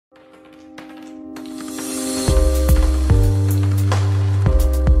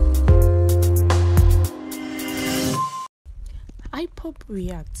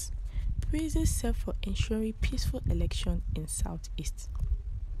reacts, praises self for ensuring peaceful election in Southeast.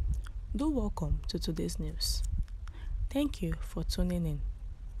 Do welcome to today's news. Thank you for tuning in.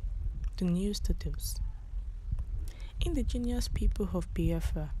 The news details. Indigenous people of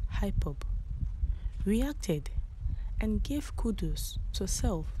Biafra, Ipob, reacted and gave kudos to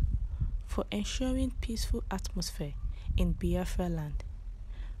self for ensuring peaceful atmosphere in Biafra land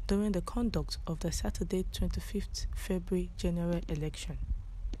during the conduct of the Saturday 25th February general election.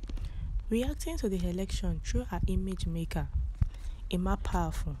 Reacting to the election through her image maker, Ekpa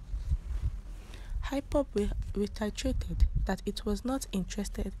Powerful, Ipob reiterated that it was not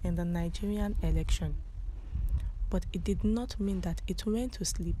interested in the Nigerian election, but it did not mean that it went to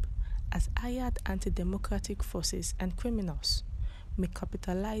sleep as hired anti-democratic forces and criminals may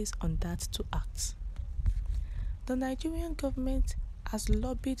capitalize on that to act. The Nigerian government has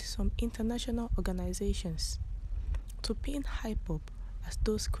lobbied some international organizations to pin Ipob as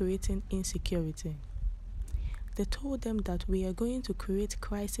those creating insecurity. They told them that we are going to create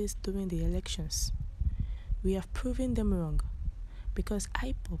crisis during the elections. We have proven them wrong because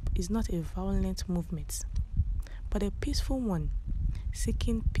Ipob is not a violent movement, but a peaceful one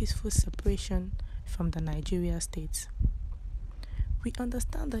seeking peaceful separation from the Nigeria state. We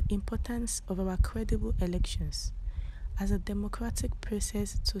understand the importance of our credible elections as a democratic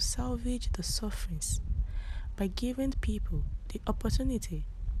process to salvage the sufferings by giving people the opportunity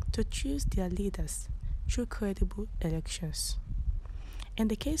to choose their leaders through credible elections. In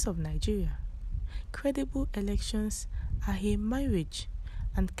the case of Nigeria, credible elections are a marriage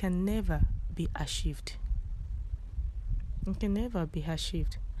and can never be achieved.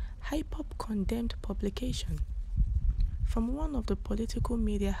 Ipob condemned publication from one of the political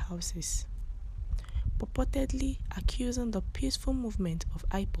media houses, purportedly accusing the peaceful movement of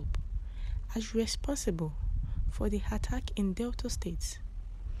Ipob as responsible for the attack in Delta State,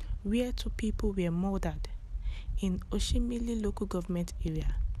 where 2 people were murdered in Oshimili local government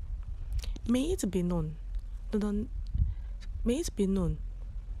area. May it be known to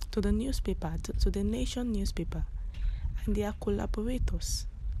the newspaper, to the Nation newspaper, and their collaborators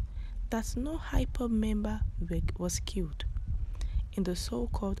that no Ipob member was killed in the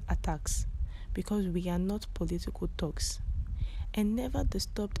so-called attacks because we are not political thugs and never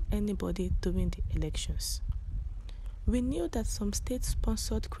disturbed anybody during the elections. We knew that some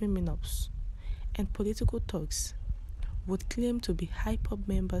state-sponsored criminals and political thugs would claim to be Ipob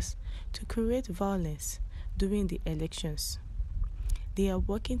members to create violence during the elections. They are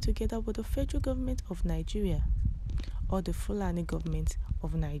working together with the federal government of Nigeria or the Fulani government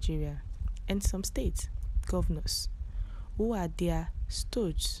of Nigeria and some state governors who are their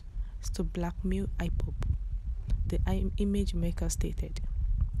stooges to blackmail Ipob, the image maker stated.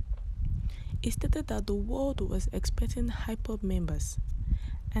 It stated that the world was expecting Ipob members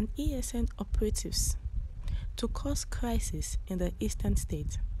and ESN operatives to cause crisis in the eastern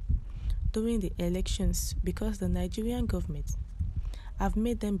state during the elections because the Nigerian government have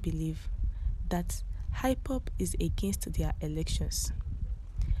made them believe that Ipob is against their elections.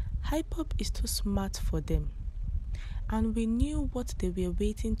 Ipob is too smart for them, and we knew what they were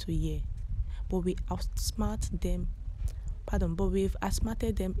waiting to hear, but we've outsmarted them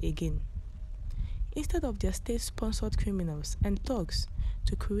again. Instead of their state-sponsored criminals and thugs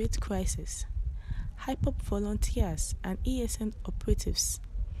to create crisis, Ipob volunteers and ESN operatives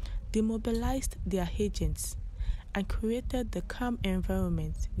demobilized their agents and created the calm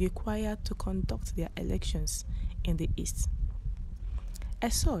environment required to conduct their elections in the East.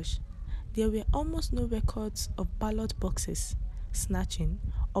 As such, there were almost no records of ballot boxes snatching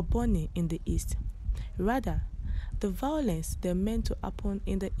or burning in the East. Rather, the violence that meant to happen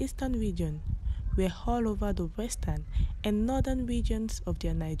in the eastern region were all over the western and northern regions of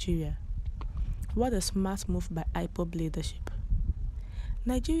their Nigeria. What a smart move by Ipob leadership.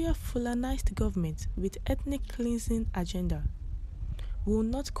 Nigeria Fulanized government with ethnic cleansing agenda will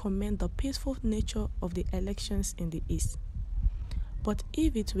not commend the peaceful nature of the elections in the East. But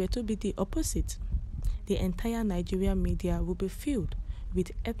if it were to be the opposite, the entire Nigerian media will be filled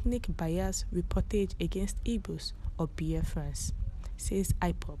with ethnic bias reportage against Igbos or Biafrans, says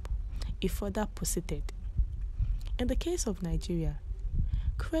Ipob. He further proceeded. In the case of Nigeria,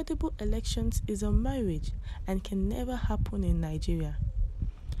 credible elections is a marriage and can never happen in Nigeria.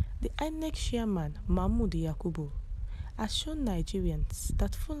 The INEC chairman, Mahmoud Yakubu, has shown Nigerians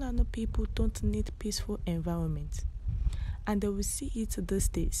that Fulani people don't need peaceful environment, and they will see it these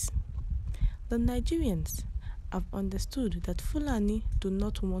days. The Nigerians have understood that Fulani do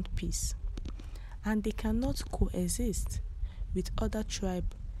not want peace, and they cannot coexist with other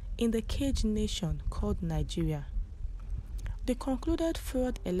tribes in the caged nation called Nigeria. The concluded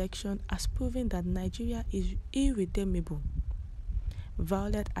third election has proven that Nigeria is irredeemable.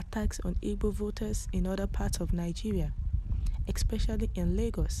 Violent attacks on Igbo voters in other parts of Nigeria, especially in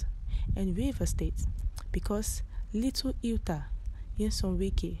Lagos and Rivers State, because Little Ilta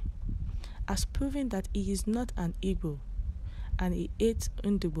Strīké has proven that he is not an Igbo and he hates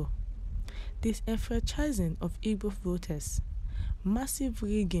Ndugbo. Disenfranchising of Igbo voters, massive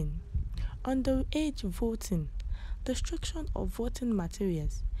rigging, underage voting, destruction of voting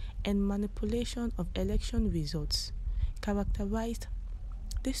materials, and manipulation of election results characterized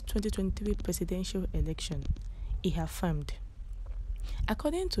this 2023 presidential election, he affirmed.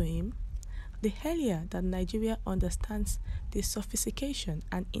 According to him, the earlier that Nigeria understands the sophistication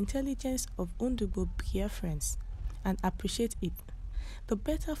and intelligence of Ndugbo Biafrans and appreciate it, the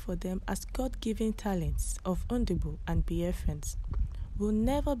better for them, as God-given talents of Ndugbo and Biafrans will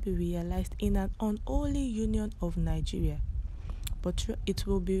never be realized in an unholy union of Nigeria, but it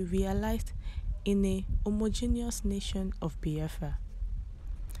will be realized in a homogeneous nation of Biafra.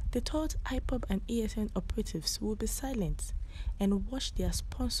 They thought Ipob and ESN operatives would be silent and watch their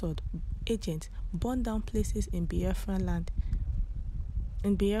sponsored agents burn down places in Biafran land.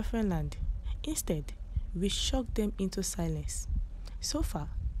 Instead, we shocked them into silence. So far,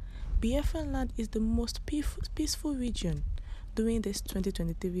 Biafran land is the most peaceful region during this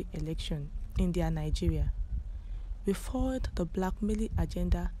 2023 election in their Nigeria. We foiled the blackmailing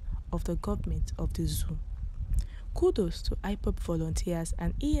agenda of the government of the zoo. Kudos to Ipob volunteers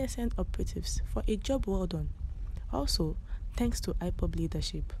and ESN operatives for a job well done. Also, thanks to Ipob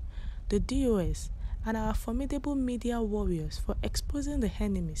leadership, the DOS, and our formidable media warriors for exposing the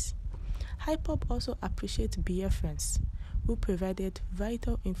enemies. Ipob also appreciates Biafrans who provided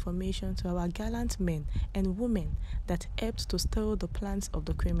vital information to our gallant men and women that helped to stir the plans of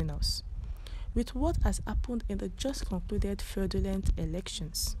the criminals. With what has happened in the just concluded fraudulent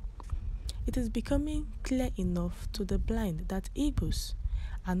elections, it is becoming clear enough to the blind that Igbos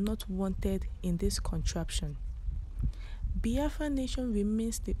are not wanted in this contraption. Biafra nation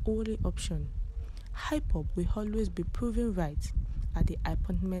remains the only option. Ipob will always be proven right at the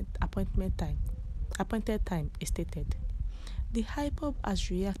appointed time is stated. The Ipob has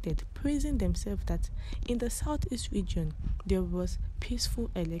reacted, praising themselves that in the southeast region there was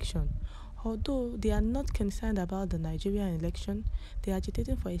peaceful election. Although they are not concerned about the Nigerian election, they are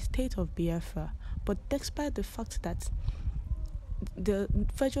agitating for a state of Biafra. But despite the fact that the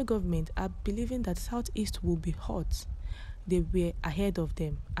federal government are believing that southeast will be hot, they were ahead of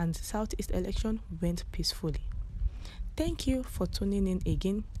them, and southeast election went peacefully. Thank you for tuning in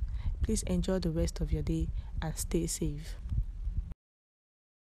again. Please enjoy the rest of your day and stay safe.